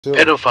2,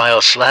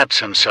 Pedophile slaps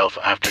himself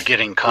after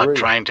getting caught 3,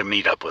 trying to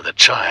meet up with a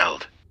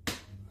child.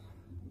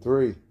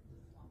 3,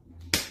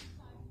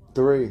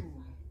 3,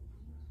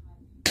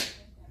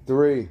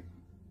 3,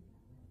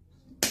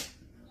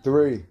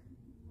 3,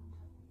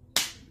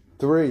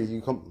 3.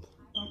 You come.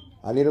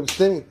 I need them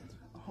sing.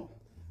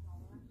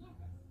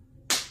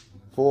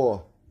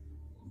 4,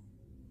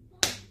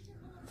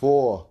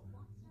 4.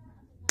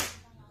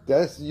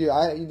 That's you.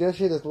 That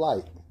shit is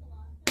light.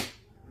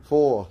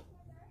 4,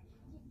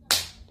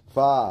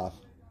 5,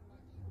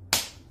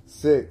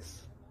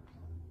 6,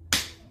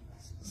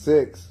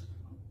 6,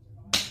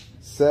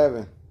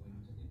 7,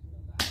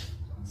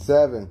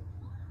 7,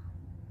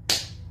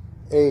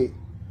 8,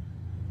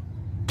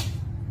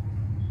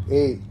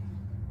 8.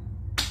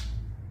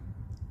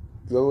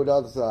 Go to the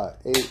other side.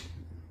 8,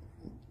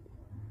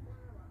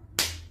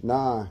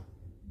 9,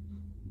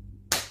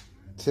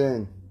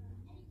 10,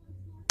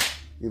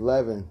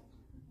 11,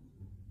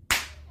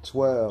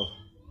 12,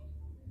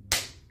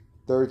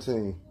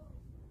 13,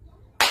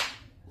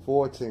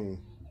 14,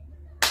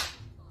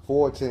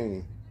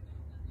 14,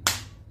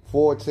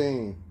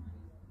 14,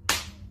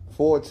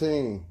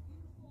 14,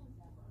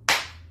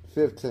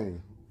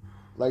 15.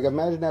 Like,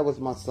 imagine that was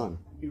my son.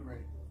 You're right.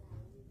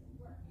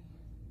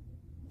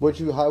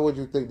 How would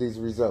you think these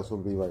results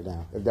would be right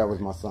now if that was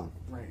my son?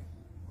 Right.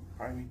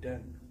 Probably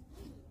dead.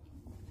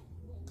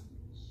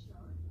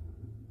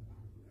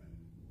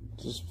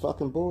 Just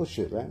fucking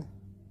bullshit, man.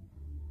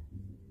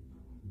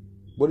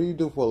 What do you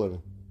do for a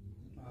living?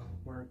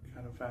 Work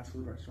at a fast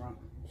food restaurant.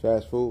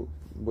 Fast food?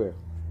 Where?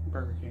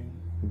 Burger King.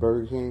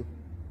 Burger King?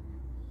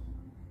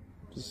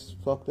 Just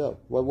fucked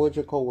up. What would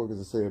your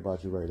coworkers say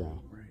about you right now?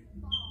 Right.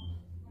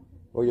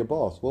 Or your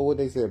boss? What would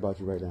they say about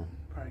you right now?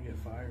 Probably get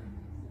fired.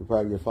 You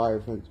probably get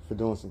fired for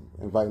doing some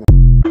inviting.